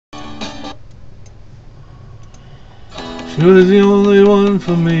She was the only one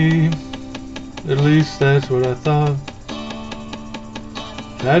for me, at least that's what I thought.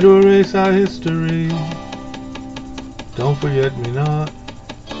 Tried to erase our history, don't forget me not.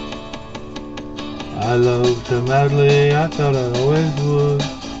 I loved her madly, I thought I always would.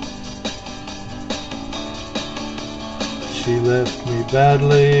 She left me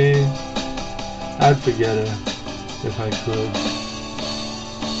badly, I'd forget her if I could.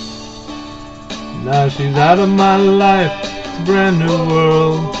 Now she's out of my life, it's a brand new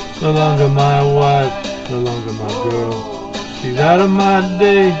world. No longer my wife, no longer my girl. She's out of my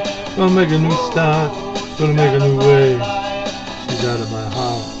day, gonna make a new start, gonna make a new way. She's out of my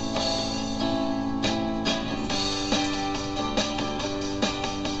heart.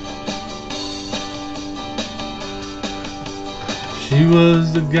 She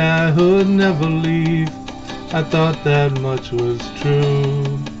was the guy who'd never leave, I thought that much was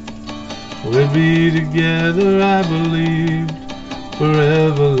true. We'd be together, I believed,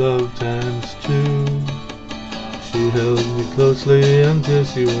 forever, love times two. She held me closely until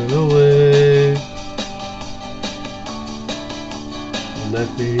she went away,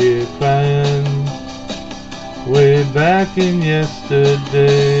 left me here crying, way back in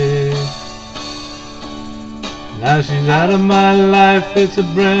yesterday. Now she's out of my life, it's a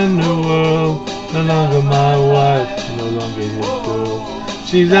brand new world. No longer my wife, no longer his girl.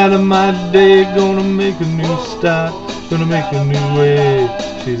 She's out of my day, gonna make a new start, gonna make a new way.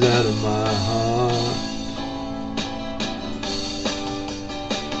 She's out of my heart.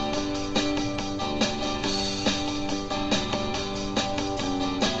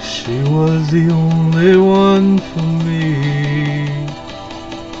 She was the only one for me.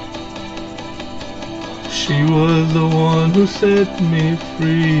 She was the one who set me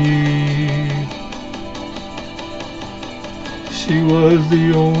free. She was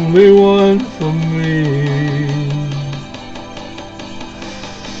the only one for me.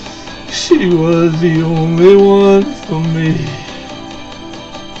 She was the only one for me.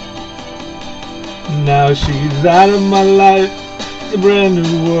 Now she's out of my life, it's a brand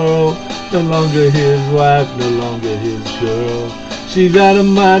new world. No longer his wife, no longer his girl. She's out of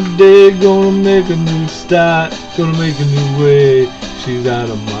my day, gonna make a new start, gonna make a new way. She's out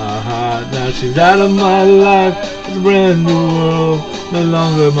of my heart, now she's out of my life, it's a brand new world. No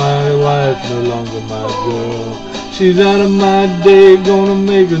longer my wife, no longer my girl. She's out of my day, gonna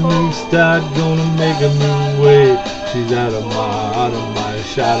make a new start, gonna make a new way. She's out of my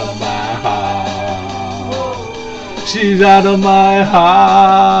shot of my heart. She's out of my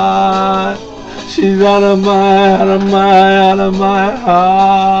heart. She's out of my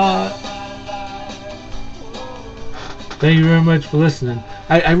heart. Thank you very much for listening.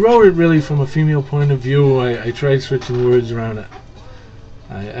 I wrote it really from a female point of view. I tried switching words around it.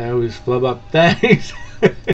 I always flub up. Thanks.